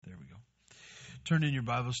Turn in your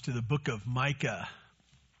Bibles to the book of Micah.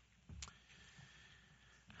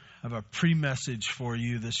 I have a pre-message for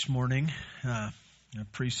you this morning, a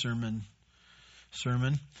pre-sermon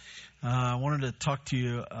sermon. I wanted to talk to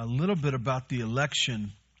you a little bit about the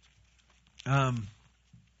election. If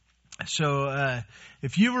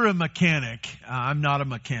you were a mechanic, I'm not a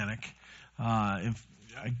mechanic. I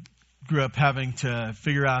grew up having to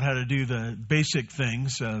figure out how to do the basic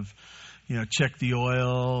things of check the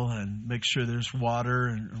oil and make sure there's water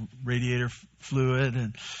and radiator fluid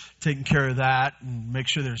and taking care of that and make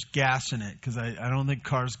sure there's gas in it, because I don't think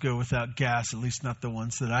cars go without gas, at least not the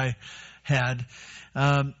ones that I had.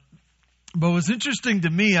 But what was interesting to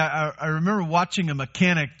me, I remember watching a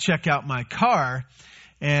mechanic check out my car,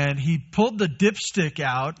 and he pulled the dipstick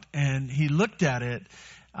out and he looked at it,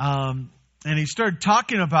 and he started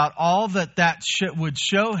talking about all that would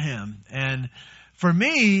show him. And for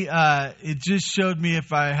me, it just showed me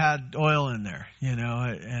if I had oil in there,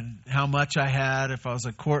 and how much I had, if I was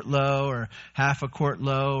a quart low or half a quart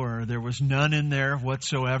low, or there was none in there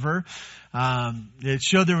whatsoever. It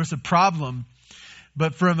showed there was a problem.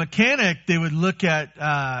 But for a mechanic, they would look at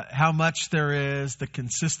how much there is, the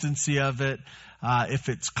consistency of it, if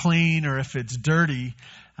it's clean or if it's dirty,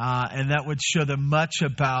 and that would show them much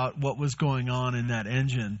about what was going on in that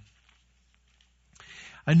engine.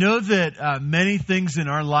 I know that many things in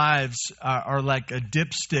our lives are like a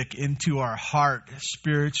dipstick into our heart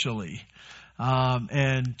spiritually.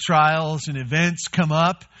 And trials and events come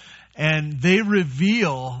up and they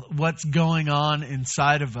reveal what's going on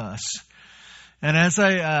inside of us. And as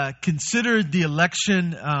I considered the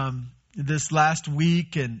election this last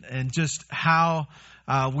week and just how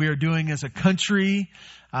we are doing as a country,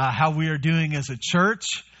 how we are doing as a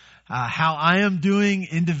church, how I am doing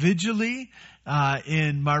individually,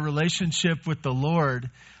 in my relationship with the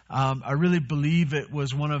Lord, I really believe it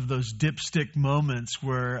was one of those dipstick moments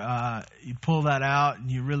where you pull that out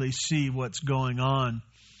and you really see what's going on.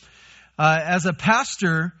 As a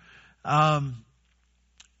pastor, I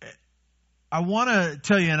want to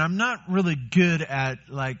tell you, and I'm not really good at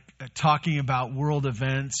talking about world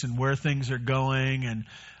events and where things are going and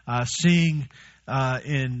seeing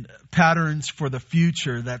in patterns for the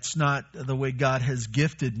future. That's not the way God has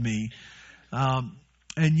gifted me.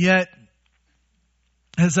 And yet,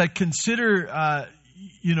 as I consider,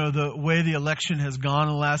 the way the election has gone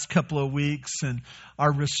in the last couple of weeks and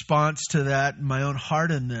our response to that and my own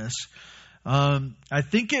heart in this, I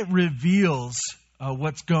think it reveals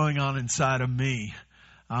what's going on inside of me,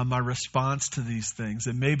 my response to these things,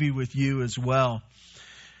 and maybe with you as well.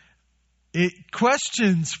 It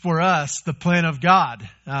questions for us the plan of God,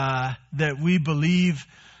 that we believe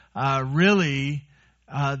really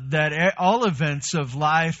that all events of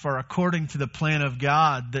life are according to the plan of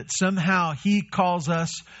God, that somehow He calls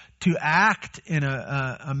us to act in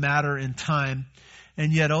a matter in time,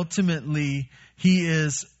 and yet ultimately He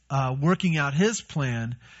is working out His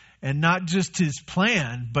plan, and not just His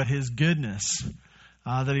plan, but His goodness,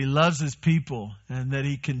 that He loves His people and that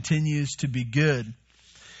He continues to be good.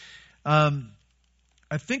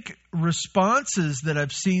 I think responses that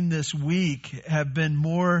I've seen this week have been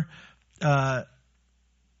more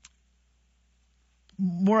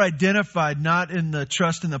identified not in the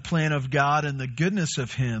trust in the plan of God and the goodness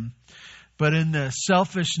of Him, but in the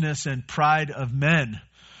selfishness and pride of men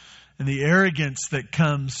and the arrogance that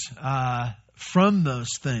comes from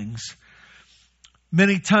those things.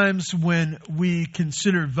 Many times when we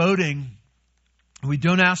consider voting, we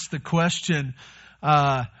don't ask the question,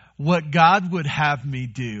 what God would have me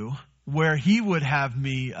do, where He would have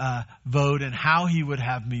me vote, and how He would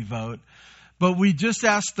have me vote. But we just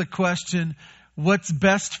ask the question, what's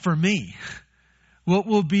best for me? What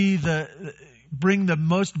will bring the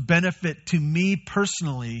most benefit to me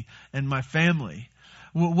personally and my family?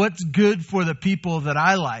 What's good for the people that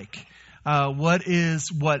I like? What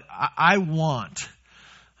I want?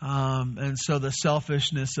 And so the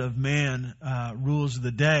selfishness of man rules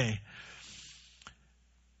the day.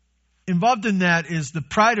 Involved in that is the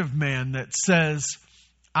pride of man that says,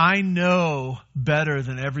 I know better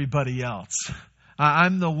than everybody else.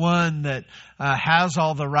 I'm the one that has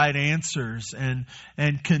all the right answers and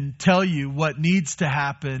can tell you what needs to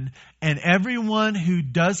happen. And everyone who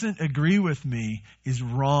doesn't agree with me is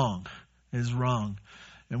wrong.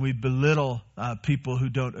 And we belittle people who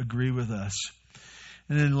don't agree with us.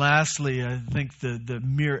 And then lastly, I think the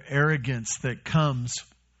mere arrogance that comes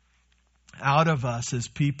out of us as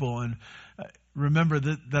people. And remember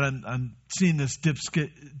that I'm seeing this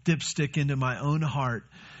dipstick into my own heart.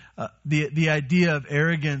 The idea of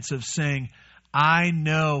arrogance of saying, I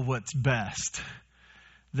know what's best.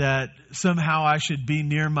 that somehow I should be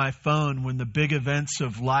near my phone when the big events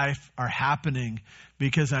of life are happening,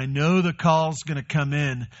 because I know the call's going to come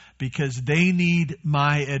in because they need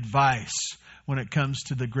my advice when it comes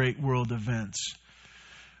to the great world events.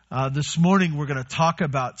 This morning we're going to talk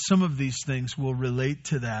about some of these things. Will relate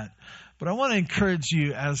to that. But I want to encourage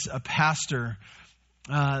you as a pastor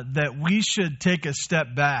that we should take a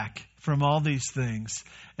step back from all these things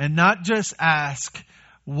and not just ask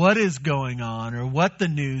what is going on or what the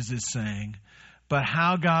news is saying, but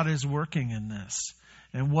how God is working in this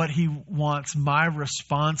and what He wants my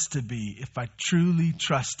response to be if I truly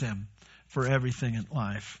trust Him for everything in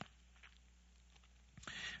life.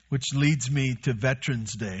 Which leads me to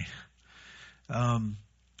Veterans Day. I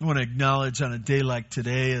want to acknowledge on a day like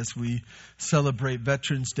today, as we celebrate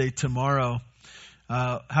Veterans Day tomorrow,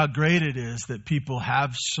 how great it is that people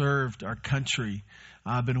have served our country,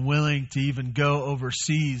 been willing to even go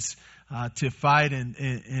overseas to fight in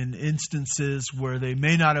instances where they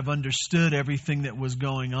may not have understood everything that was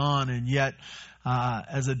going on, and yet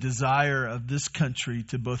as a desire of this country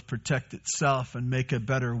to both protect itself and make a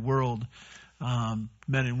better world, men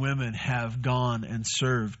and women have gone and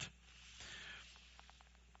served.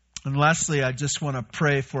 And lastly, I just want to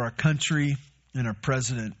pray for our country and our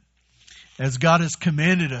president, as God has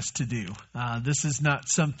commanded us to do. This is not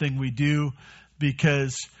something we do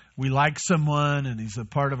because we like someone and he's a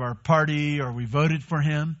part of our party or we voted for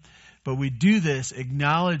him, but we do this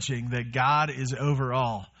acknowledging that God is over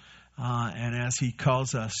all, and as He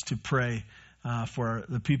calls us to pray for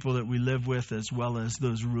the people that we live with, as well as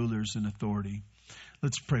those rulers in authority.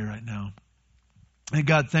 Let's pray right now. And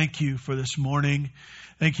God, thank You for this morning.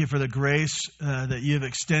 Thank You for the grace that You have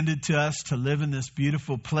extended to us to live in this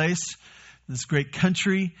beautiful place, this great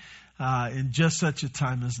country, in just such a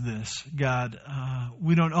time as this. God,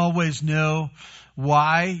 we don't always know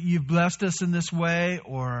why You've blessed us in this way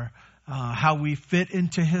or how we fit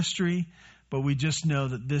into history, but we just know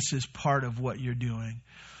that this is part of what You're doing.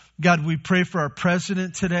 God, we pray for our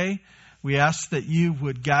president today. We ask that You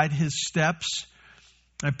would guide his steps.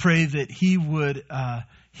 I pray that he would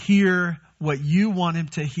hear what You want him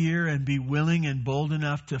to hear and be willing and bold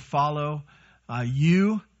enough to follow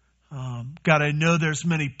You. God, I know there's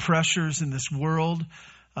many pressures in this world,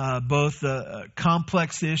 both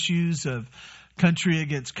complex issues of country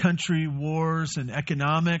against country, wars and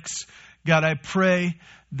economics. God, I pray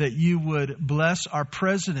that You would bless our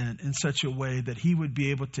president in such a way that he would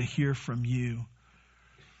be able to hear from You.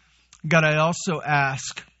 God, I also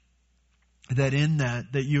ask that in that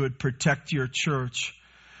You would protect Your church,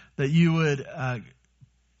 that You would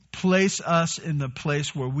place us in the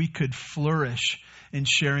place where we could flourish in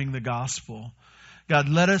sharing the gospel. God,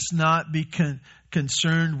 let us not be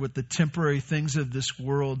concerned with the temporary things of this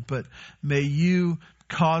world, but may You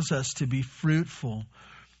cause us to be fruitful.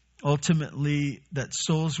 Ultimately, that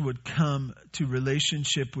souls would come to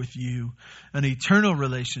relationship with You, an eternal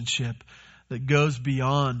relationship that goes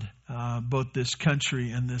beyond both this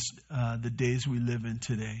country and the days we live in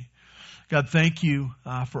today. God, thank You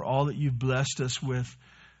for all that You've blessed us with.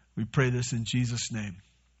 We pray this in Jesus' name.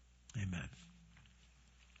 Amen.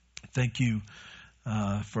 Thank you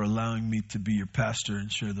for allowing me to be your pastor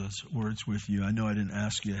and share those words with you. I know I didn't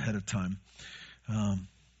ask you ahead of time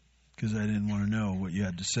because I didn't want to know what you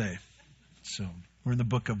had to say. So we're in the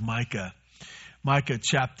book of Micah. Micah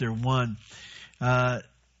chapter 1.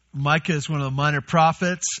 Micah is one of the minor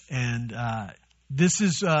prophets, and this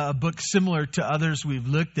is a book similar to others we've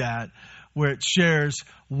looked at, where it shares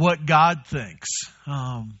what God thinks,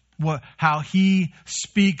 how He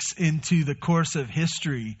speaks into the course of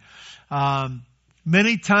history.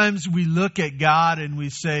 Many times we look at God and we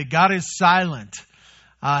say, God is silent.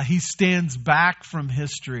 He stands back from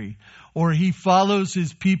history, or He follows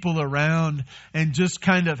His people around and just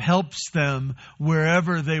kind of helps them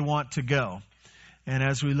wherever they want to go. And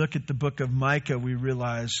as we look at the book of Micah, we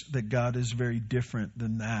realize that God is very different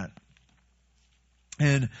than that.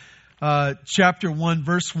 And chapter 1,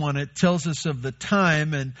 verse 1, it tells us of the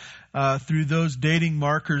time, and through those dating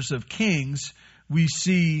markers of kings, we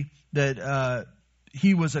see that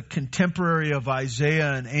he was a contemporary of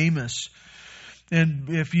Isaiah and Amos. And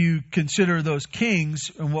if you consider those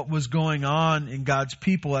kings and what was going on in God's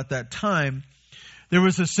people at that time, there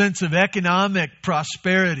was a sense of economic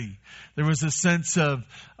prosperity. There was a sense of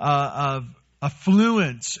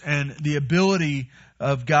affluence and the ability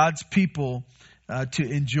of God's people to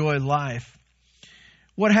enjoy life.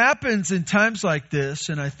 What happens in times like this,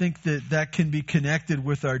 and I think that can be connected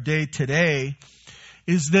with our day today,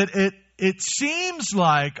 is that it seems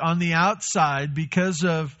like on the outside, because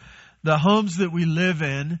of the homes that we live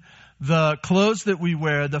in, the clothes that we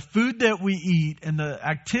wear, the food that we eat, and the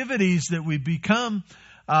activities that we become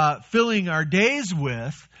filling our days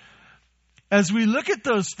with, as we look at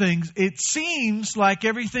those things, it seems like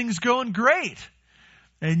everything's going great.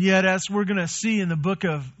 And yet, as we're going to see in the book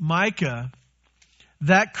of Micah,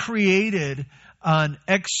 that created an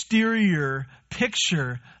exterior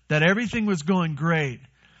picture that everything was going great.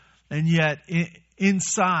 And yet,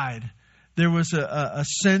 inside, there was a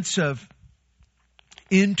sense of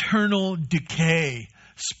internal decay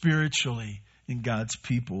spiritually in God's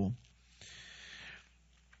people.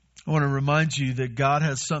 I want to remind you that God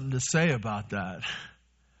has something to say about that.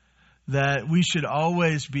 That we should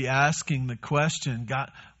always be asking the question,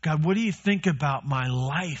 God, what do you think about my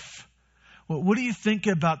life? What do you think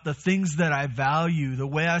about the things that I value, the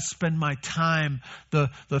way I spend my time, the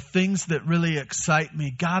things that really excite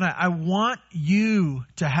me? God, I want you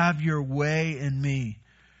to have your way in me.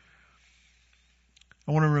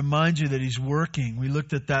 I want to remind you that He's working. We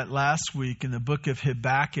looked at that last week in the book of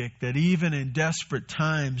Habakkuk, that even in desperate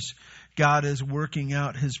times, God is working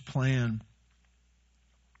out His plan.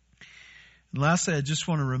 And lastly, I just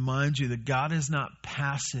want to remind you that God is not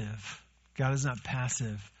passive. God is not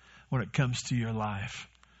passive when it comes to your life.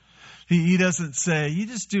 He doesn't say, you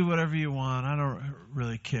just do whatever you want. I don't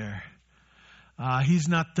really care. He's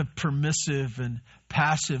not the permissive and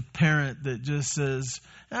passive parent that just says,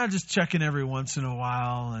 just check in every once in a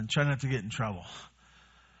while and try not to get in trouble.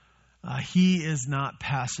 He is not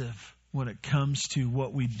passive when it comes to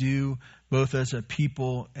what we do, both as a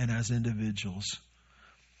people and as individuals.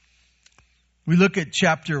 We look at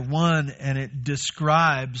chapter 1 and it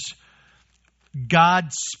describes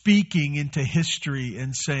God speaking into history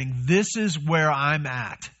and saying, this is where I'm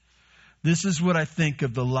at. This is what I think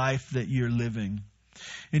of the life that you're living.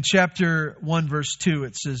 In chapter 1, verse 2,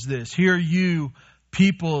 it says this, hear you,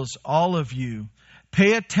 peoples, all of you,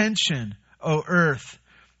 pay attention, O earth,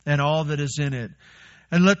 and all that is in it.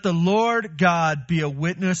 And let the Lord God be a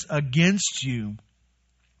witness against you,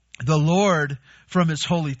 the Lord from His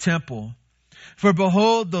holy temple. For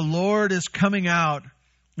behold, the Lord is coming out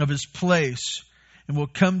of His place and will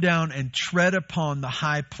come down and tread upon the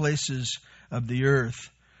high places of the earth.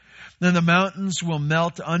 Then the mountains will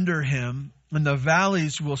melt under Him, and the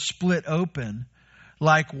valleys will split open,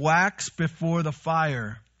 like wax before the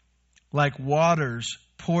fire, like waters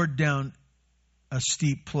poured down a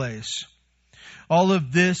steep place. All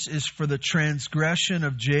of this is for the transgression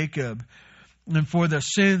of Jacob and for the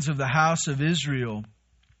sins of the house of Israel.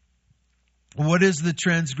 What is the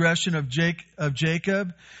transgression of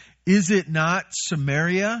Jacob? Is it not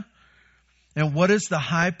Samaria? And what is the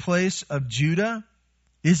high place of Judah?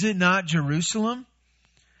 Is it not Jerusalem?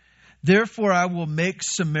 Therefore I will make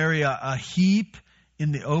Samaria a heap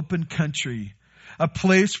in the open country, a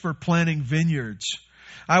place for planting vineyards.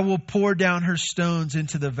 I will pour down her stones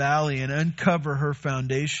into the valley and uncover her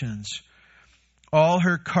foundations. All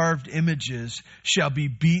her carved images shall be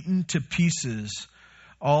beaten to pieces.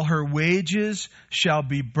 All her wages shall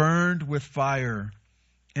be burned with fire,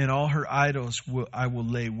 and all her idols I will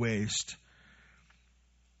lay waste.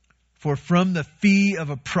 For from the fee of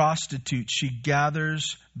a prostitute she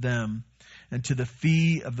gathers them, and to the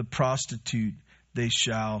fee of the prostitute they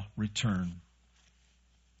shall return.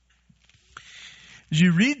 As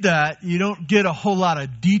you read that, you don't get a whole lot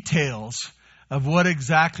of details of what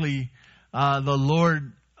exactly the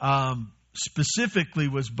Lord specifically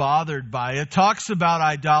was bothered by. It talks about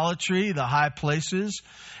idolatry, the high places.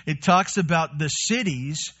 It talks about the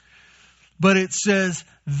cities. But it says,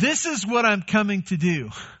 this is what I'm coming to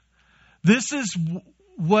do. This is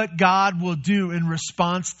what God will do in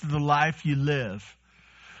response to the life you live.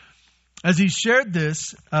 As he shared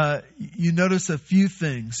this, you notice a few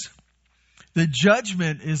things. The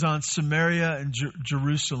judgment is on Samaria and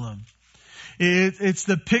Jerusalem. It's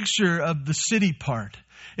the picture of the city part.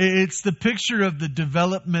 It's the picture of the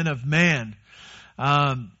development of man.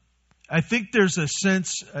 I think there's a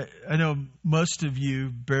sense, I know most of you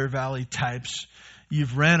Bear Valley types,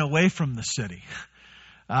 you've ran away from the city.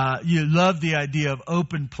 You love the idea of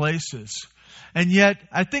open places. And yet,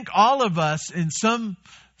 I think all of us in some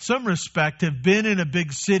respect have been in a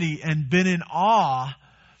big city and been in awe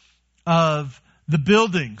of the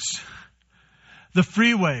buildings, the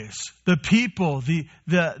freeways, the people, the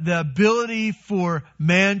ability for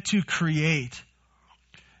man to create.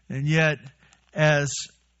 And yet, as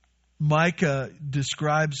Micah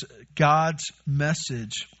describes God's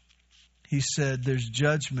message, he said there's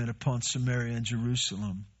judgment upon Samaria and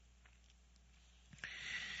Jerusalem.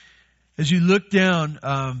 As you look down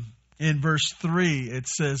in verse 3, it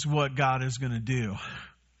says what God is going to do.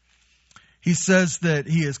 He says that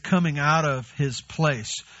he is coming out of his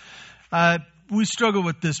place. We struggle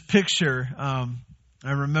with this picture.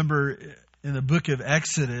 I remember in the book of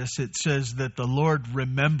Exodus, it says that the Lord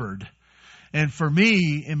remembered. And for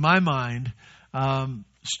me, in my mind,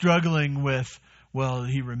 struggling with, well,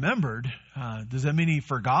 he remembered. Does that mean he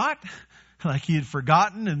forgot? Like he had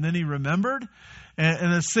forgotten and then he remembered?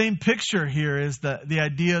 And the same picture here is the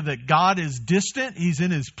idea that God is distant. He's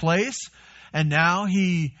in his place. And now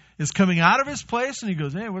he is coming out of his place and he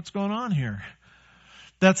goes, hey, what's going on here?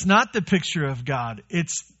 That's not the picture of God.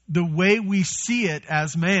 It's the way we see it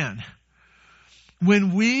as man.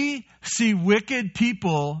 When we see wicked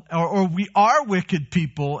people, or we are wicked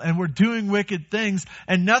people, and we're doing wicked things,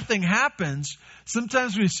 and nothing happens,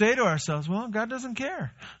 sometimes we say to ourselves, well, God doesn't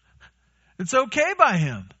care. It's okay by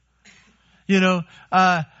him. You know,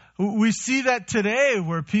 we see that today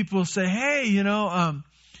where people say, hey,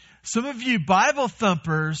 some of you Bible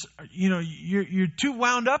thumpers, you're too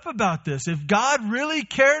wound up about this. If God really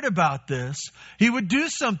cared about this, he would do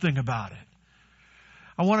something about it.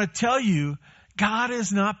 I want to tell you, God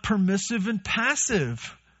is not permissive and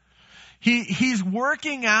passive. He's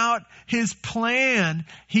working out his plan.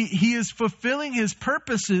 He is fulfilling his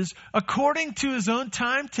purposes according to his own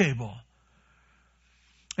timetable.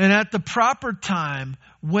 And at the proper time,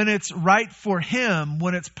 when it's right for him,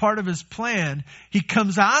 when it's part of his plan, he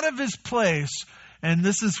comes out of his place, and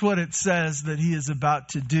this is what it says that he is about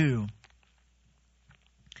to do.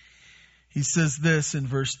 He says this in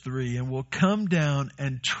verse 3, and will come down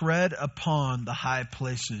and tread upon the high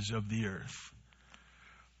places of the earth.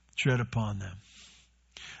 Tread upon them.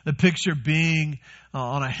 The picture being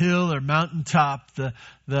on a hill or mountaintop,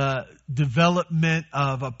 the development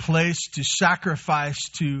of a place to sacrifice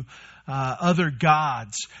to other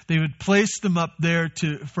gods. They would place them up there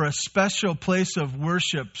for a special place of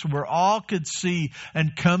worship where all could see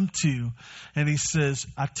and come to. And he says,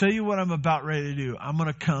 I tell you what I'm about ready to do. I'm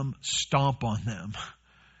going to come stomp on them.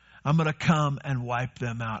 I'm going to come and wipe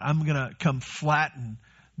them out. I'm going to come flatten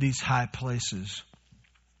these high places.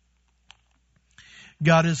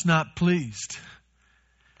 God is not pleased.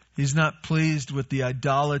 He's not pleased with the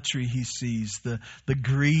idolatry he sees, the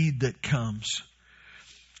greed that comes.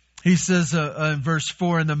 He says in verse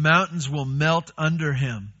 4, and the mountains will melt under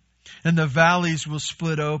him, and the valleys will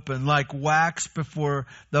split open like wax before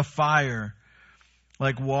the fire,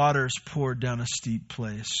 like waters poured down a steep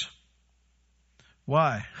place.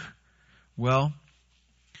 Why? Well,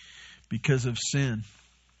 because of sin.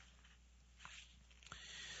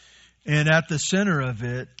 And at the center of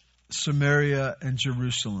it, Samaria and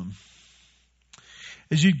Jerusalem.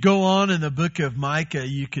 As you go on in the book of Micah,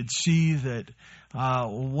 you could see that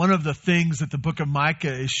one of the things that the book of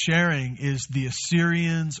Micah is sharing is the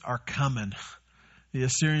Assyrians are coming. The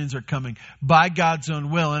Assyrians are coming by God's own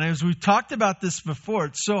will. And as we've talked about this before,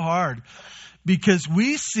 it's so hard because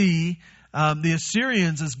we see the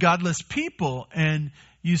Assyrians as godless people. And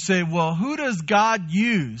you say, well, who does God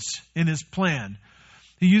use in his plan?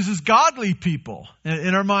 He uses godly people.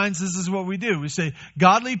 In our minds, this is what we do. We say,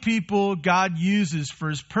 godly people God uses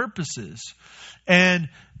for his purposes. And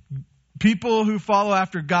people who follow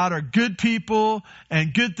after God are good people,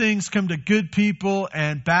 and good things come to good people,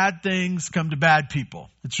 and bad things come to bad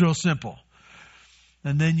people. It's real simple.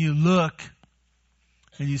 And then you look,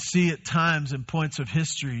 and you see at times in points of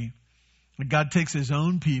history, that God takes his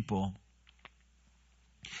own people,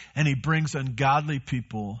 and he brings ungodly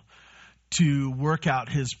people to work out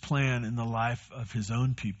his plan in the life of his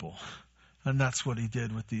own people. And that's what he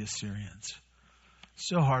did with the Assyrians.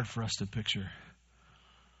 So hard for us to picture.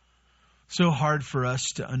 So hard for us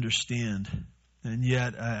to understand. And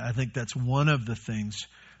yet, I think that's one of the things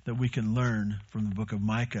that we can learn from the book of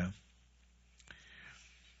Micah.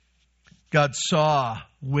 God saw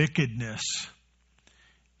wickedness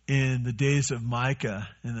in the days of Micah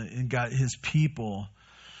and God, his people.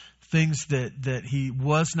 Things that he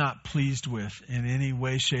was not pleased with in any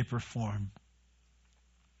way, shape, or form.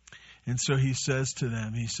 And so he says to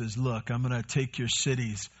them, he says, look, I'm going to take your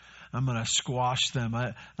cities. I'm going to squash them.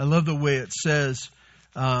 I love the way it says,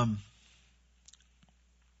 I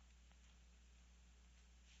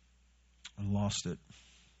lost it.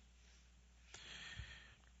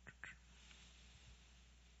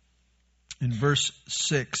 In verse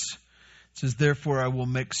 6, it says, therefore I will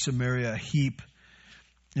make Samaria a heap,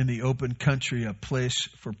 in the open country, a place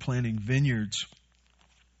for planting vineyards.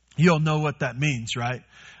 You'll know what that means, right?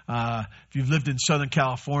 If you've lived in Southern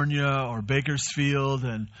California or Bakersfield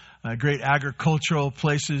and great agricultural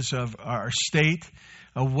places of our state,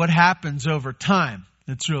 what happens over time?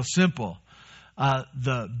 It's real simple.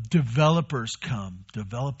 The developers come.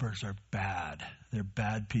 Developers are bad. They're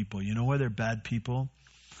bad people. You know why they're bad people?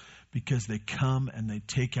 because they come and they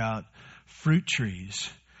take out fruit trees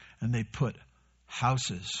and they put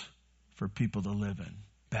houses for people to live in.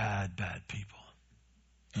 Bad, bad people.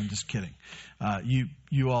 I'm just kidding.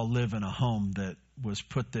 You all live in a home that was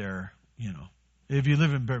put there, you know. If you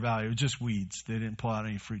live in Bear Valley, it was just weeds. They didn't pull out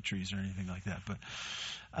any fruit trees or anything like that. But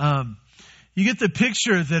you get the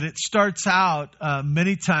picture that it starts out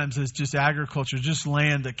many times as just agriculture, just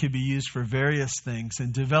land that could be used for various things.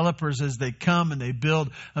 And developers, as they come and they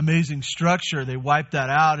build amazing structure, they wipe that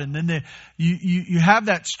out. And then you have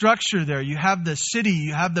that structure there. You have the city,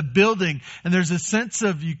 you have the building, and there's a sense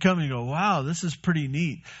of you come and you go, wow, this is pretty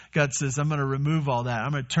neat. God says, I'm going to remove all that.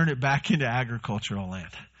 I'm going to turn it back into agricultural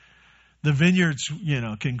land. The vineyards,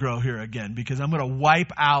 can grow here again because I'm going to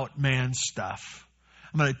wipe out man's stuff.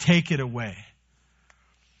 I'm going to take it away.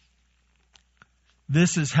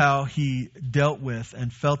 This is how he dealt with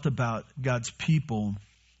and felt about God's people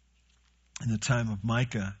in the time of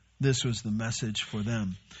Micah. This was the message for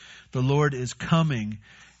them. The Lord is coming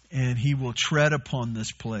and he will tread upon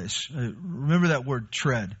this place. Remember that word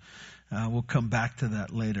tread. We'll come back to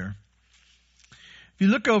that later. If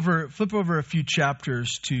you flip over a few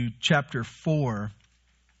chapters to chapter 4,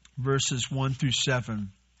 verses 1 through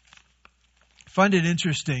 7. I find it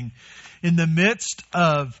interesting. In the midst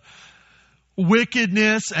of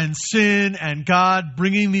wickedness and sin and God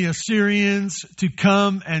bringing the Assyrians to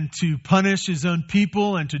come and to punish his own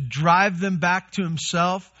people and to drive them back to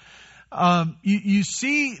himself, you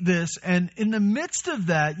see this, and in the midst of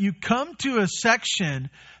that, you come to a section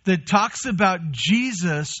that talks about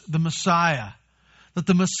Jesus, the Messiah. That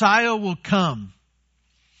the Messiah will come.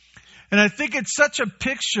 And I think it's such a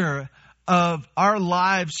picture of our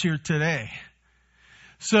lives here today.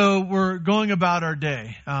 So we're going about our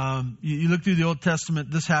day. You look through the Old Testament,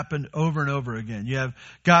 this happened over and over again. You have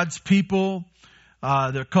God's people.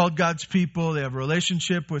 They're called God's people. They have a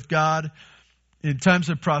relationship with God. In times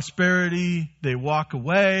of prosperity, they walk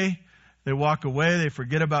away. They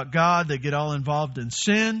forget about God. They get all involved in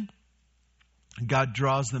sin. And God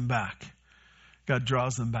draws them back. God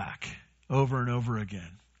draws them back over and over again.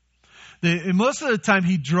 And most of the time,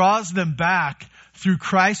 he draws them back through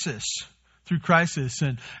crisis.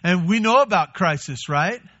 And we know about crisis,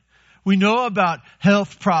 right? We know about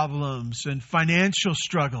health problems and financial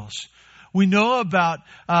struggles. We know about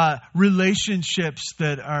relationships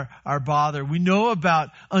that are bothered. We know about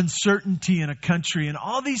uncertainty in a country. And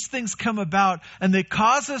all these things come about and they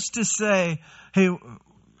cause us to say, hey,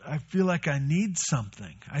 I feel like I need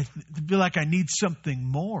something. I feel like I need something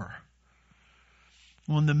more.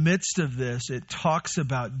 Well, in the midst of this, it talks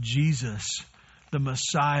about Jesus, the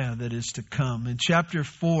Messiah that is to come. In chapter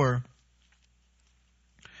 4,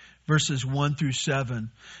 verses 1 through 7,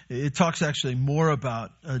 it talks actually more about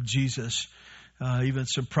Jesus, even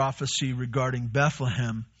some prophecy regarding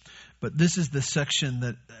Bethlehem. But this is the section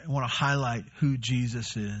that I want to highlight who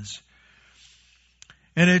Jesus is.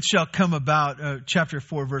 And it shall come about, chapter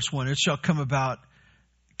 4, verse 1, it shall come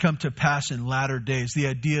to pass in latter days. The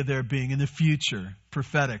idea there being in the future,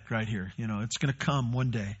 prophetic right here. It's going to come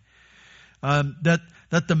one day.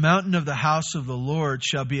 That the mountain of the house of the Lord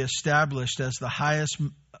shall be established as the highest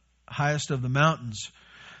of the mountains.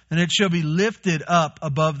 And it shall be lifted up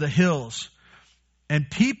above the hills.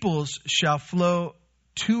 And peoples shall flow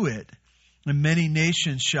to it. And many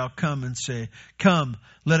nations shall come and say, come,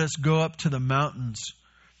 let us go up to the mountains,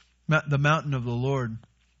 the mountain of the Lord,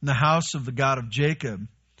 and the house of the God of Jacob,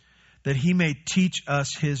 that he may teach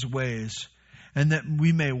us his ways, and that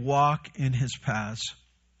we may walk in his paths.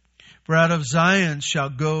 For out of Zion shall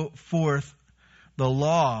go forth the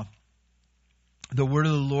law, the word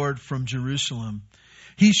of the Lord from Jerusalem.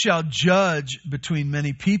 He shall judge between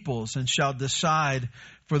many peoples, and shall decide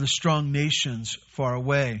for the strong nations far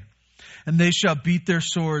away. And they shall beat their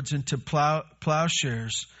swords into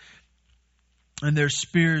plowshares, and their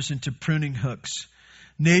spears into pruning hooks.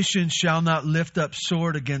 Nation shall not lift up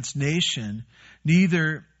sword against nation,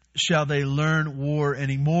 neither shall they learn war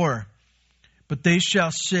anymore. But they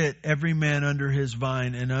shall sit every man under his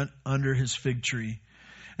vine and under his fig tree,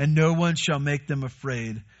 and no one shall make them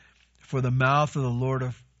afraid, for the mouth of the Lord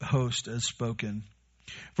of hosts has spoken.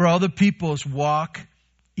 For all the peoples walk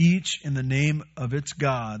each in the name of its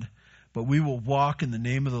God, but we will walk in the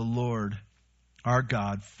name of the Lord our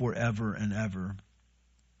God forever and ever.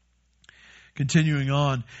 Continuing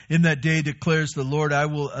on, in that day declares the Lord, I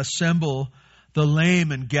will assemble the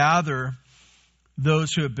lame and gather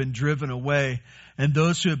those who have been driven away and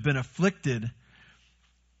those who have been afflicted.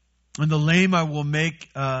 And the lame I will make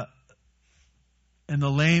the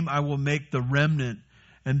remnant,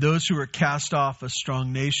 and those who are cast off a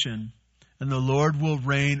strong nation. And the Lord will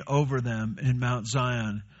reign over them in Mount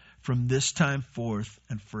Zion from this time forth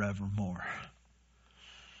and forevermore.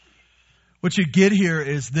 What you get here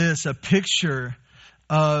is this, a picture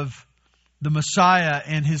of the Messiah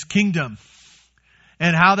and his kingdom,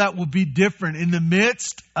 and how that will be different. In the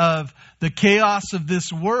midst of the chaos of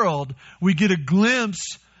this world, we get a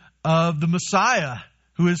glimpse of the Messiah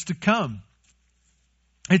who is to come.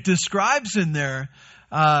 It describes in there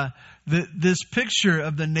this picture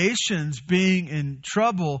of the nations being in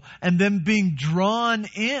trouble and them being drawn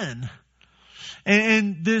in.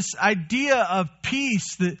 And this idea of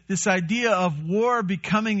peace, this idea of war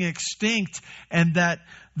becoming extinct, and that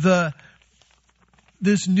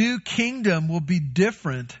this new kingdom will be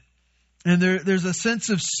different. And there's a sense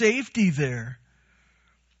of safety there.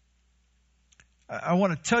 I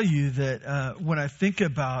want to tell you that when I think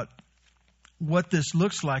about what this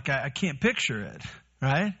looks like, I can't picture it,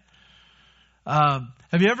 right?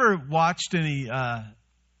 Have you ever watched any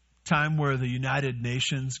time where the United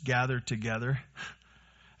Nations gather together?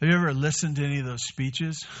 Have you ever listened to any of those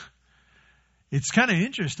speeches? It's kind of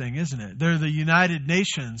interesting, isn't it? They're the United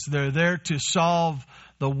Nations. They're there to solve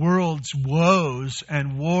the world's woes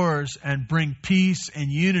and wars and bring peace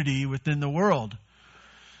and unity within the world.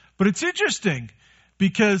 But it's interesting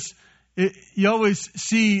because you always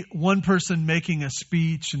see one person making a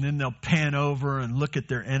speech, and then they'll pan over and look at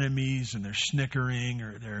their enemies, and they're snickering,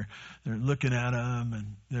 or they're looking at them,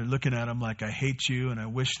 and they're looking at them like, I hate you and I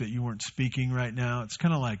wish that you weren't speaking right now. It's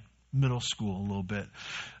kind of like middle school a little bit.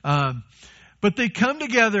 But they come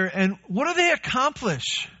together, and what do they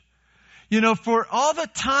accomplish? You know, for all the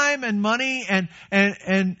time and money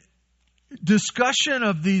and discussion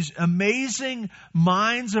of these amazing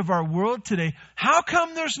minds of our world today, how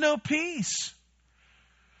come there's no peace?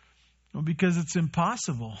 Well, because it's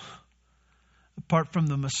impossible apart from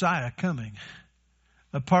the Messiah coming,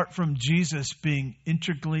 apart from Jesus being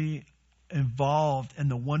intricately involved and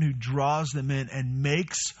the one who draws them in and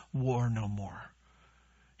makes war no more.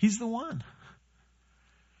 He's the one.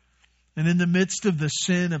 And in the midst of the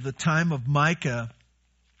sin of the time of Micah,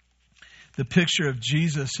 the picture of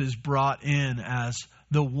Jesus is brought in as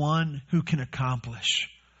the one who can accomplish,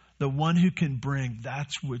 the one who can bring that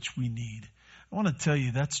which we need. I want to tell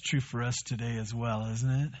you that's true for us today as well, isn't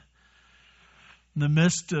it? In the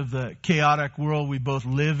midst of the chaotic world we both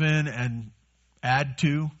live in and add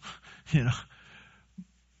to,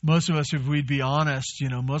 most of us, if we'd be honest,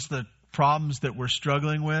 most of the problems that we're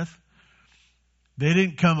struggling with, they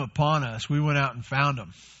didn't come upon us. We went out and found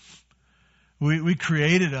them. We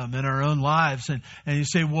created them in our own lives. And you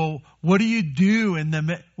say, well, what do you do in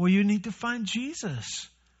them? Well, you need to find Jesus.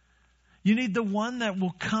 You need the one that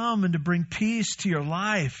will come and to bring peace to your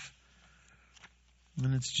life.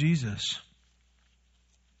 And it's Jesus.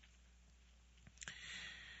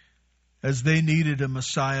 As they needed a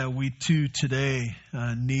Messiah, we too today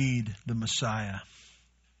need the Messiah.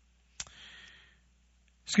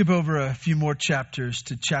 Skip over a few more chapters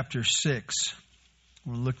to chapter 6.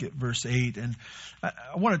 We'll look at verse 8. And I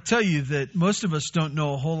want to tell you that most of us don't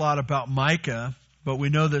know a whole lot about Micah, but we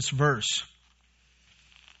know this verse.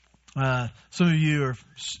 Some of you are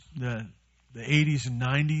the 80s and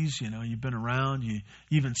 90s. You've been around. You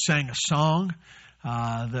even sang a song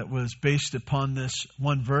that was based upon this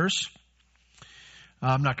one verse.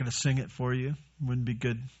 I'm not going to sing it for you. It wouldn't be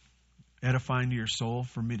good, edifying to your soul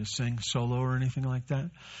for me to sing solo or anything like that.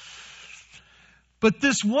 But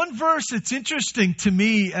this one verse, it's interesting to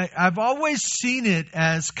me. I've always seen it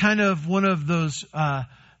as kind of one of those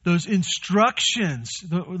instructions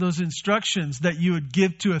that you would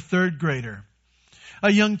give to a third grader.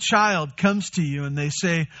 A young child comes to you and they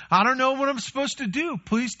say, I don't know what I'm supposed to do.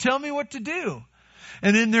 Please tell me what to do.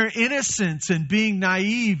 And in their innocence and being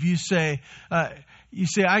naive, you say, I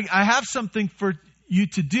have something for you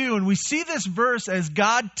to do. And we see this verse as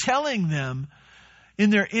God telling them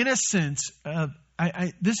in their innocence,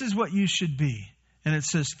 this is what you should be. And it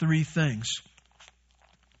says 3 things.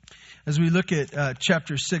 As we look at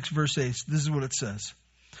chapter 6, verse 8, this is what it says.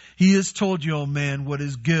 He has told you, O man, what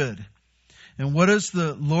is good. And what does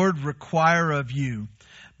the Lord require of you?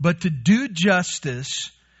 But to do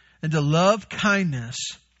justice and to love kindness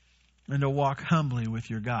and to walk humbly with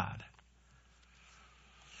your God.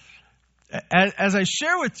 As I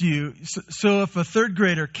share with you, so if a third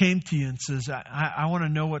grader came to you and says, I want to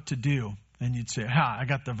know what to do. And you'd say, I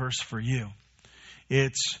got the verse for you.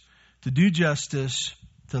 It's to do justice,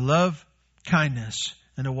 to love kindness,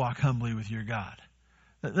 and to walk humbly with your God.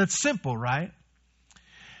 That's simple, right?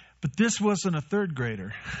 But this wasn't a third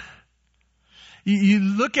grader. You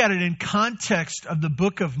look at it in context of the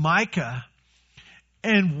book of Micah,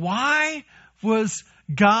 and why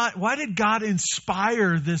did God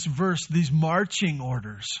inspire this verse, these marching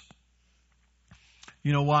orders?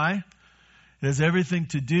 You know why? It has everything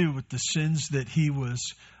to do with the sins that he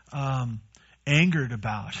was angered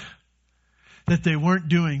about. That they weren't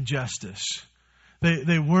doing justice.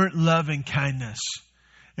 They weren't loving kindness.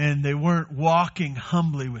 And they weren't walking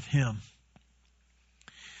humbly with him.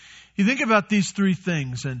 You think about these three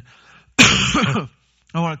things, and I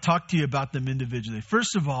want to talk to you about them individually.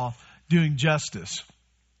 First of all, doing justice.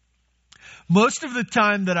 Most of the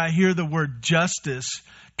time that I hear the word justice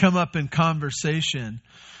come up in conversation,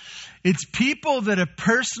 it's people that have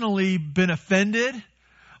personally been offended,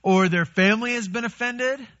 or their family has been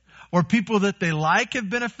offended, or people that they like have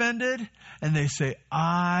been offended, and they say,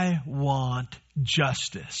 I want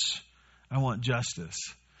justice. I want justice.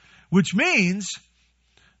 Which means,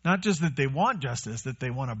 not just that they want justice, that they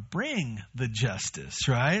want to bring the justice,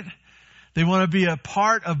 right? They want to be a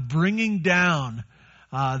part of bringing down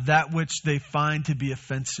that which they find to be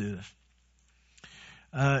offensive.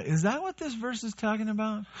 Is that what this verse is talking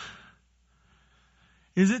about?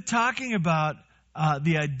 Is it talking about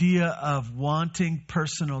the idea of wanting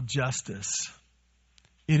personal justice?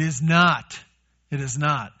 It is not. It is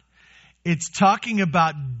not. It's talking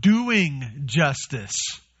about doing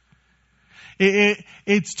justice.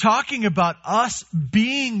 It's talking about us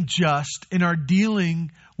being just in our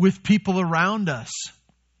dealing with people around us.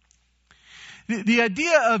 The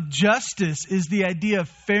idea of justice is the idea of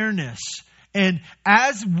fairness. And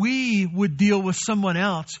as we would deal with someone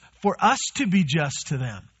else, for us to be just to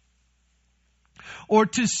them. Or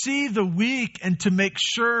to see the weak and to make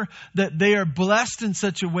sure that they are blessed in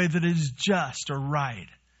such a way that it is just or right.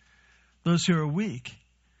 Those who are weak.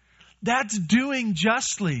 That's doing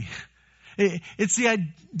justly. It's the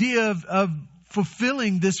idea of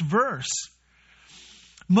fulfilling this verse.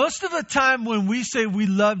 Most of the time when we say we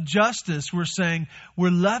love justice, we're saying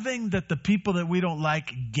we're loving that the people that we don't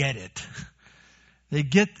like get it. They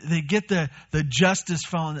get the justice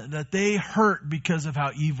found, that they hurt because of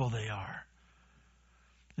how evil they are.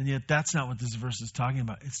 And yet that's not what this verse is talking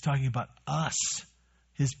about. It's talking about us,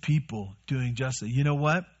 his people, doing justice. You know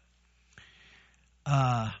what?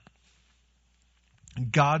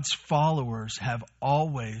 God's followers have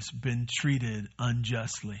always been treated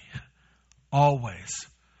unjustly. Always.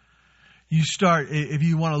 You start, if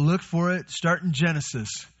you want to look for it, start in Genesis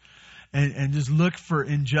and just look for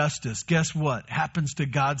injustice. Guess what? Happens to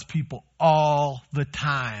God's people all the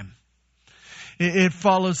time. It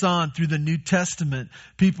follows on through the New Testament.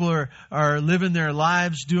 People are living their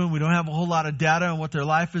lives we don't have a whole lot of data on what their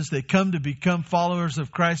life is. They come to become followers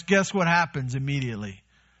of Christ. Guess what happens immediately?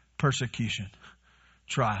 Persecution.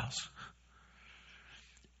 Trials.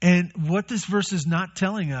 And what this verse is not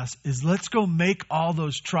telling us is let's go make all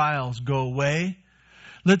those trials go away.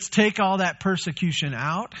 Let's take all that persecution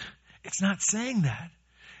out. It's not saying that.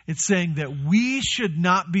 It's saying that we should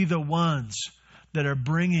not be the ones that are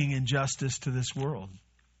bringing injustice to this world.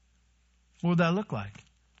 What would that look like?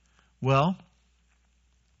 Well,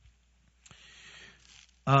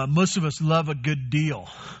 most of us love a good deal.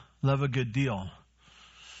 Love a good deal.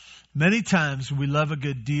 Many times we love a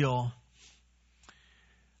good deal.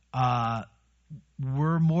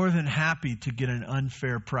 We're more than happy to get an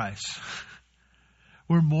unfair price.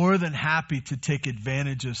 We're more than happy to take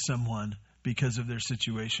advantage of someone because of their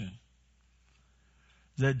situation.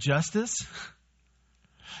 Is that justice?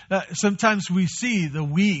 Sometimes we see the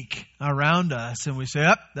weak around us and we say,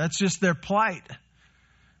 that's just their plight.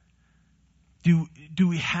 Do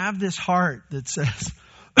we have this heart that says,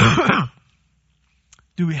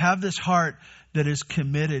 do we have this heart that is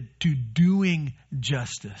committed to doing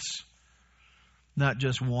justice, not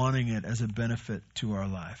just wanting it as a benefit to our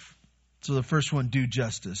life? So the first one, do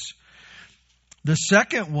justice. The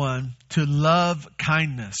second one, to love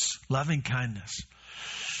kindness, loving kindness.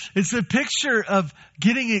 It's a picture of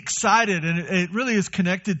getting excited, and it really is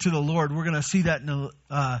connected to the Lord. We're going to see that in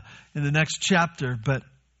the next chapter. But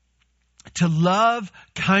to love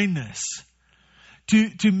kindness,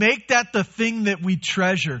 to make that the thing that we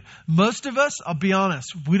treasure. Most of us, I'll be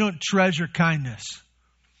honest, we don't treasure kindness.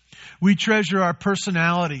 We treasure our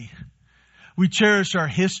personality. We cherish our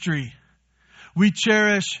history. We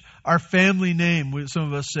cherish our family name. Some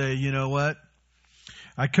of us say, you know what?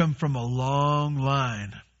 I come from a long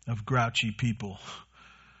line of grouchy people.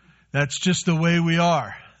 That's just the way we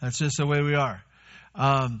are. That's just the way we are.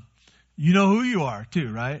 You know who you are too,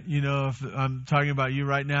 right? You know if I'm talking about you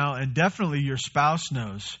right now, and definitely your spouse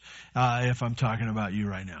knows if I'm talking about you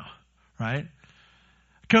right now, right?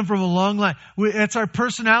 Come from a long line. That's our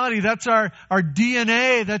personality. That's our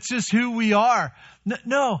DNA. That's just who we are.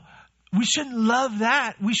 No, we shouldn't love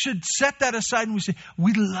that. We should set that aside and we say,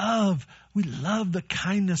 we love the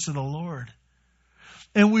kindness of the Lord.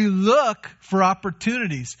 And we look for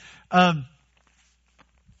opportunities. When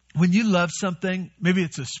you love something, maybe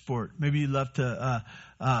it's a sport. Maybe you love to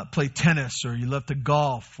play tennis, or you love to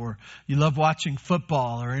golf, or you love watching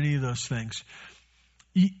football, or any of those things.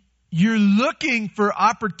 You're looking for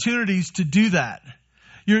opportunities to do that.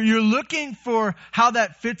 You're looking for how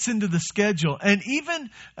that fits into the schedule. And even,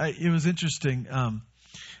 it was interesting.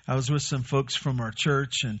 I was with some folks from our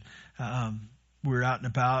church, and we were out and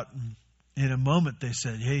about. And in a moment, they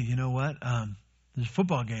said, "Hey, you know what? There's a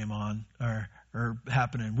football game on, or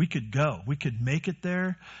happening. We could go. We could make it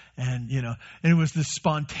there." And, and it was this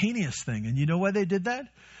spontaneous thing. And you know why they did that?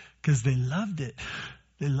 Because they loved it.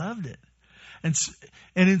 They loved it. And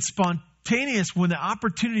in spontaneous, when the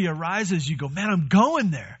opportunity arises, you go, "Man, I'm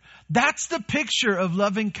going there." That's the picture of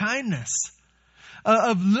loving kindness.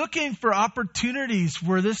 Of looking for opportunities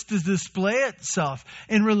where this does display itself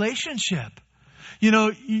in relationship.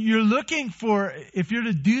 You're looking for, if you're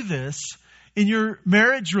to do this in your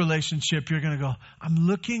marriage relationship, you're going to go, "I'm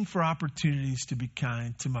looking for opportunities to be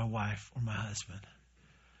kind to my wife or my husband."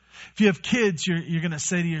 If you have kids, you're going to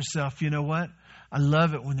say to yourself, "You know what? I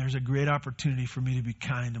love it when there's a great opportunity for me to be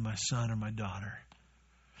kind to my son or my daughter."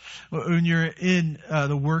 When you're in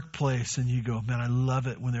the workplace and you go, "Man, I love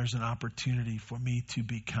it when there's an opportunity for me to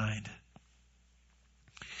be kind."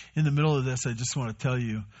 In the middle of this, I just want to tell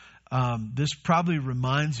you, this probably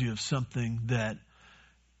reminds you of something that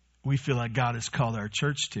we feel like God has called our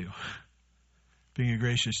church to. Being a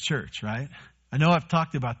gracious church, right? I know I've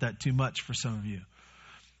talked about that too much for some of you.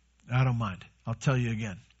 I don't mind. I'll tell you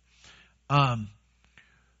again.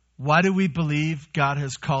 Why do we believe God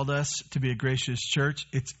has called us to be a gracious church?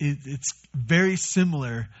 It's very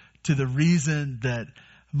similar to the reason that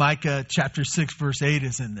Micah chapter 6 verse 8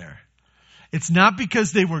 is in there. It's not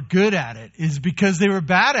because they were good at it. It's because they were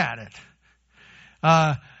bad at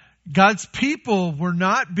it. God's people were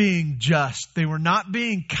not being just. They were not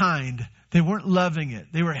being kind. They weren't loving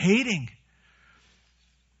it. They were hating.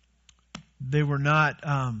 They were not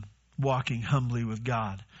walking humbly with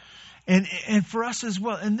God. And for us as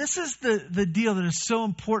well. And this is the deal that is so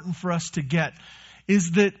important for us to get,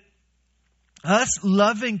 is that us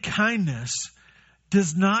loving kindness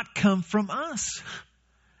does not come from us.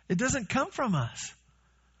 It doesn't come from us.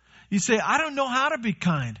 You say, "I don't know how to be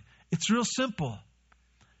kind." It's real simple.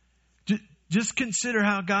 Just consider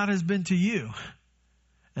how God has been to you.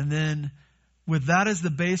 And then with that as the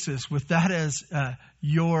basis, with that as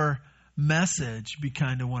your message, be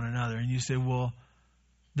kind to one another. And you say, "Well,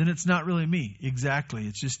 then it's not really me." Exactly.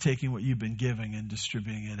 It's just taking what you've been giving and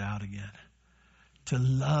distributing it out again. To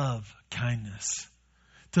love kindness.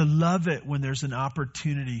 To love it when there's an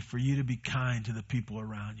opportunity for you to be kind to the people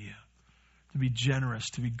around you. To be generous,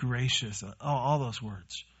 to be gracious. All those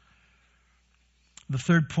words. The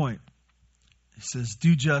third point. It says,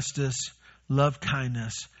 do justice, love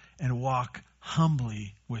kindness, and walk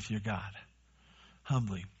humbly with your God.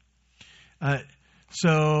 Humbly.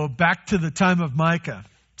 So back to the time of Micah.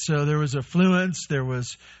 So there was affluence. There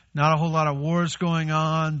was not a whole lot of wars going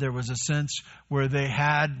on. There was a sense where they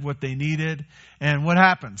had what they needed. And what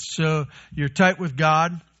happens? So you're tight with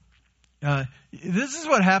God. This is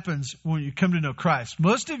what happens when you come to know Christ.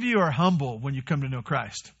 Most of you are humble when you come to know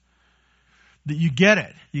Christ. That you get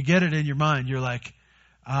it. You get it in your mind. You're like,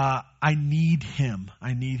 I need Him.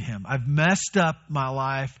 I need Him. I've messed up my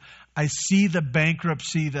life. I see the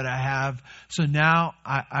bankruptcy that I have. So now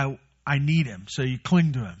I need Him. So you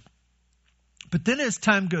cling to Him. But then as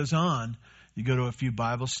time goes on, you go to a few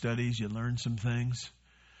Bible studies. You learn some things.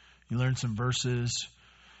 You learn some verses.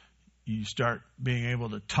 You start being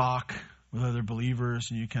able to talk with other believers.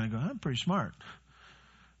 And you kind of go, I'm pretty smart.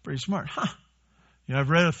 Pretty smart. Huh. You know, I've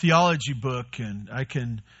read a theology book and I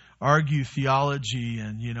can argue theology.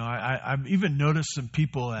 And, you know, I've even noticed some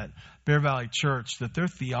people at Bear Valley Church that their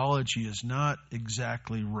theology is not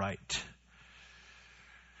exactly right.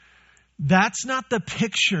 That's not the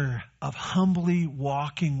picture of humbly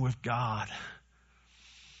walking with God.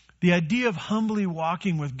 The idea of humbly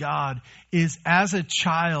walking with God is as a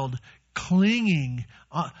child clinging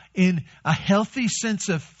in a healthy sense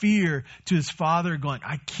of fear to his father, going,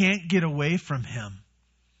 I can't get away from him.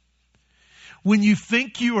 When you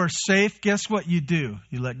think you are safe, guess what you do?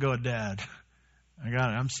 You let go of dad. I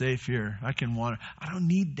got it. I'm safe here. I can wander. I don't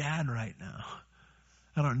need dad right now.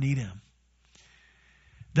 I don't need him.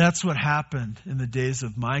 That's what happened in the days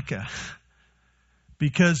of Micah.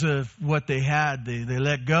 Because of what they had, they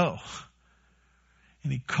let go.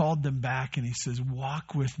 And he called them back and he says,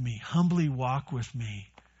 walk with me. Humbly walk with me.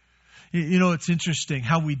 You know, it's interesting.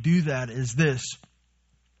 How we do that is this.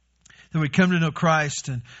 That we come to know Christ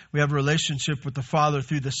and we have a relationship with the Father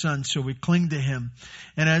through the Son, so we cling to Him.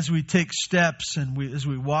 And as we take steps and as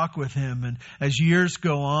we walk with Him, and as years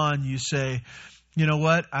go on, you say, you know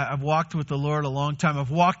what? I've walked with the Lord a long time.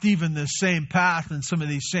 I've walked even the same path and some of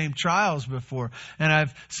these same trials before, and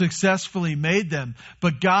I've successfully made them.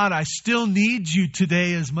 But God, I still need you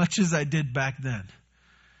today as much as I did back then.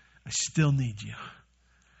 I still need you.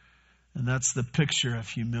 And that's the picture of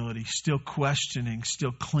humility. Still questioning,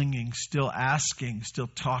 still clinging, still asking, still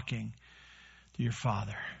talking to your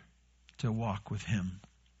Father to walk with Him.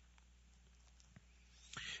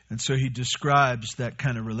 And so he describes that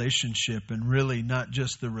kind of relationship, and really not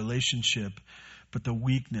just the relationship, but the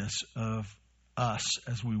weakness of us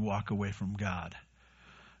as we walk away from God.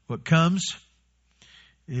 What comes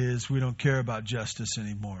is we don't care about justice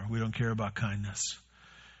anymore. We don't care about kindness.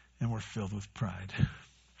 And we're filled with pride.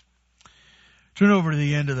 Turn over to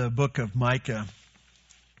the end of the book of Micah.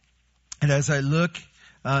 And as I look,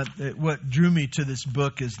 what drew me to this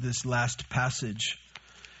book is this last passage.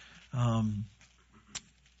 The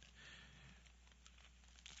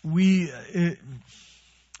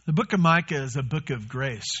book of Micah is a book of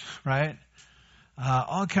grace, right?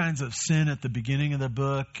 All kinds of sin at the beginning of the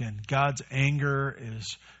book, and God's anger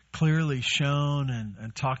is clearly shown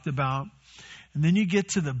and talked about. And then you get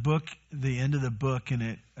to the end of the book, and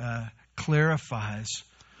it clarifies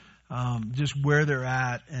just where they're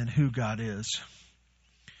at and who God is.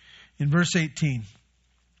 In verse 18,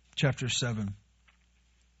 chapter 7,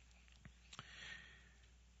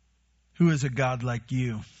 who is a God like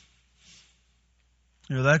you?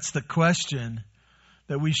 You know, that's the question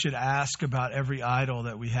that we should ask about every idol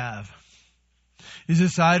that we have. Is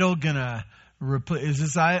this idol is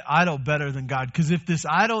this idol better than God? Because if this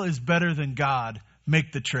idol is better than God,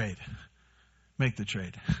 make the trade. Make the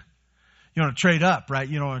trade. You want to trade up, right?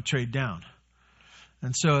 You don't want to trade down.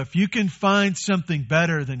 And so if you can find something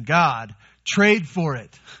better than God, trade for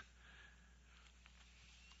it.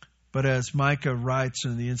 But as Micah writes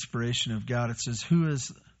in the inspiration of God, it says, who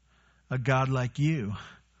is a God like you,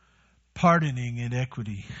 pardoning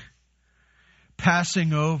iniquity,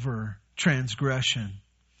 passing over transgression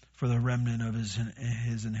for the remnant of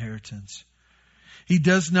his inheritance. He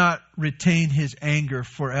does not retain his anger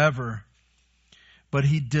forever, but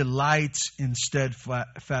he delights in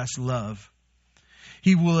steadfast love.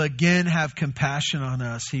 He will again have compassion on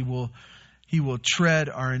us. He will tread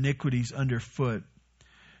our iniquities underfoot.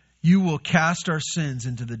 You will cast our sins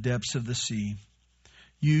into the depths of the sea.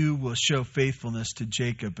 You will show faithfulness to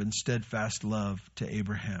Jacob and steadfast love to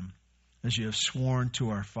Abraham, as you have sworn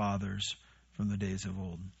to our fathers from the days of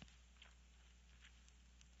old.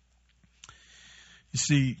 You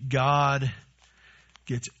see, God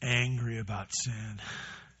gets angry about sin.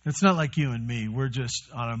 It's not like you and me. We're just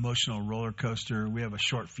on an emotional roller coaster. We have a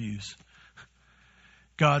short fuse.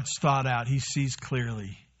 God's thought out. He sees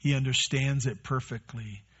clearly. He understands it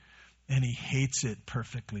perfectly. And he hates it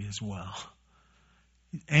perfectly as well.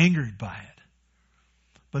 He's angered by it.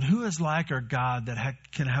 But who is like our God that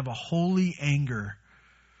can have a holy anger,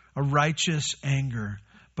 a righteous anger,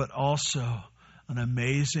 but also an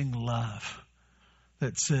amazing love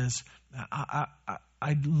that says,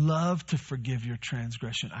 I'd love to forgive your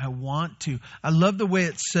transgression. I want to. I love the way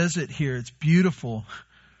it says it here. It's beautiful.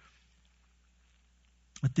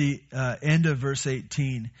 At the end of verse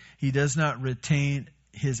 18, he does not retain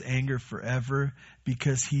his anger forever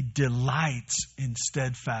because he delights in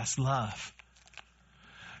steadfast love.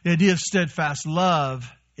 The idea of steadfast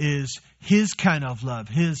love is his kind of love,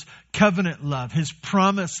 his covenant love, his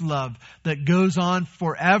promised love that goes on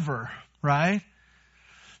forever, right?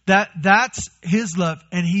 That's his love,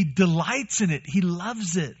 and he delights in it. He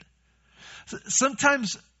loves it.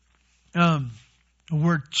 Sometimes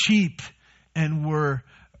we're cheap and we're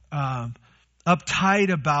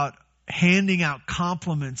uptight about handing out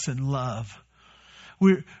compliments and love.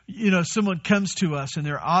 Someone comes to us and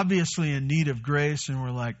they're obviously in need of grace, and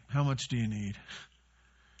we're like, how much do you need?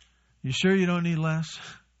 You sure you don't need less?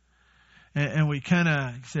 And we kind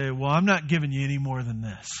of say, well, I'm not giving you any more than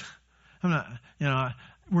this. I'm not,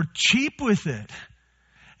 we're cheap with it.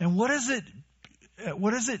 And what does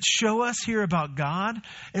it show us here about God?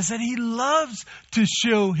 Is that he loves to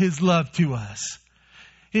show his love to us.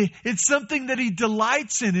 It's something that he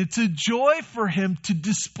delights in. It's a joy for him to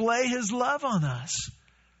display his love on us.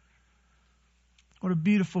 What a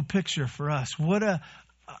beautiful picture for us.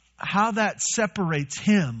 How that separates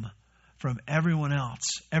him from everyone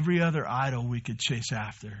else, every other idol we could chase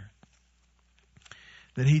after.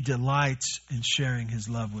 That he delights in sharing his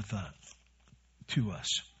love with us, to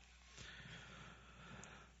us.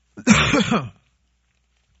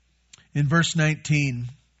 In verse 19,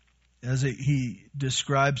 he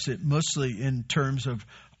describes it mostly in terms of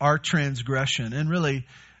our transgression. And really,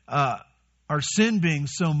 our sin being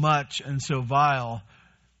so much and so vile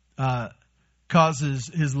causes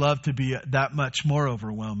his love to be that much more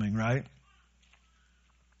overwhelming, right?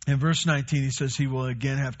 In verse 19, he says he will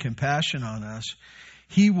again have compassion on us.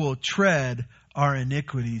 He will tread our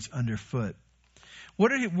iniquities underfoot.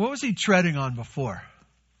 What was he treading on before?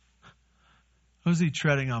 What was he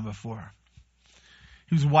treading on before?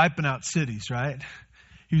 He was wiping out cities, right?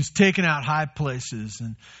 He was taking out high places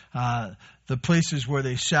and the places where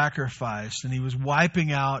they sacrificed. And he was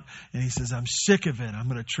wiping out, and he says, I'm sick of it. I'm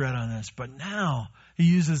going to tread on this. But now he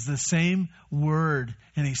uses the same word,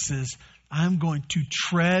 and he says, I'm going to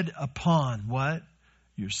tread upon what?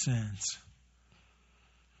 Your sins.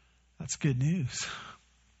 That's good news.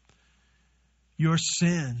 Your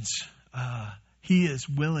sins, he is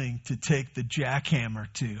willing to take the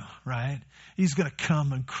jackhammer to, right? He's going to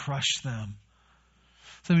come and crush them.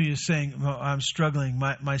 Some of you are saying, well, I'm struggling.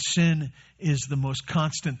 My sin is the most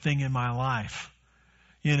constant thing in my life.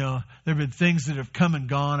 You know, there have been things that have come and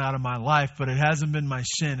gone out of my life, but it hasn't been my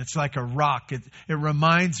sin. It's like a rock. It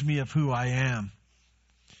reminds me of who I am.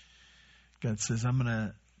 God says, I'm going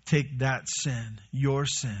to take that sin, your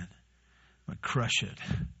sin, I'm going to crush it.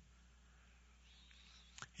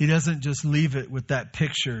 He doesn't just leave it with that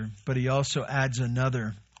picture, but he also adds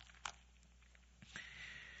another.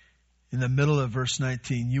 In the middle of verse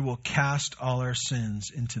 19, you will cast all our sins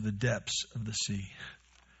into the depths of the sea.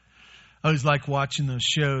 I always like watching those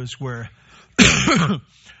shows where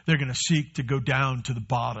they're going to seek to go down to the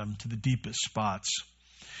bottom, to the deepest spots.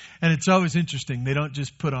 And it's always interesting. They don't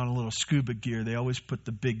just put on a little scuba gear. They always put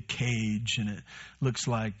the big cage, and it looks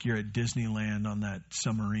like you're at Disneyland on that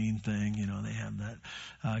submarine thing. You know, they have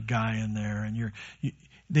that guy in there, and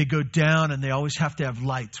they go down, and they always have to have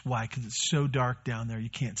lights. Why? Because it's so dark down there,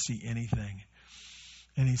 you can't see anything.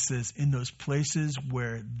 And he says, in those places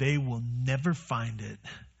where they will never find it,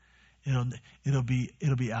 it'll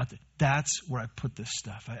be out there. That's where I put this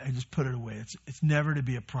stuff. I just put it away. It's never to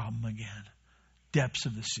be a problem again. Depths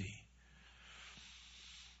of the sea.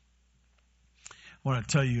 I want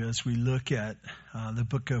to tell you, as we look at the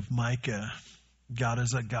book of Micah, God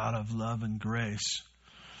is a God of love and grace.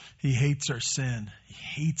 He hates our sin. He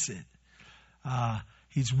hates it.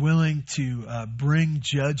 He's willing to bring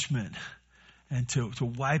judgment and to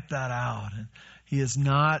wipe that out. And he is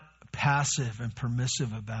not passive and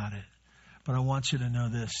permissive about it. But I want you to know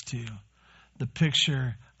this too. The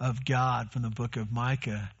picture of God from the book of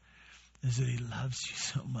Micah is that he loves you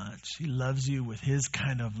so much. He loves you with his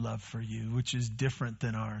kind of love for you, which is different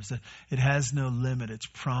than ours. It has no limit. It's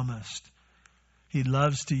promised. He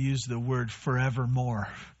loves to use the word forevermore.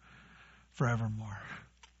 Forevermore.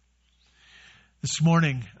 This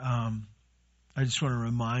morning, I just want to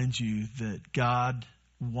remind you that God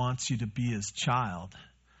wants you to be his child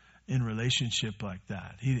in relationship like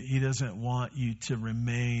that. He doesn't want you to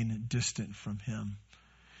remain distant from him.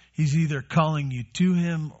 He's either calling you to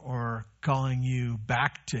him or calling you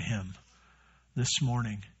back to him this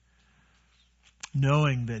morning,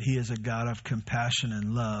 knowing that he is a God of compassion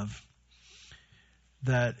and love.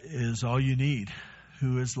 That is all you need.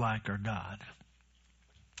 Who is like our God?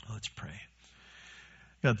 Let's pray.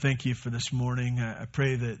 God, thank you for this morning. I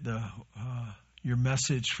pray that your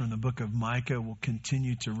message from the book of Micah will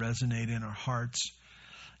continue to resonate in our hearts.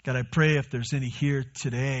 God, I pray if there's any here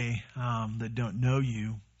today that don't know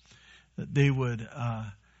you, that they would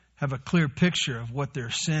have a clear picture of what their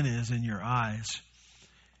sin is in your eyes,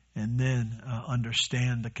 and then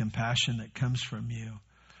understand the compassion that comes from you,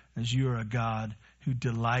 as you are a God who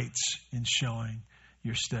delights in showing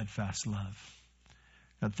your steadfast love.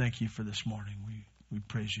 God, thank you for this morning. We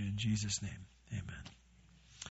praise you in Jesus' name. Amen.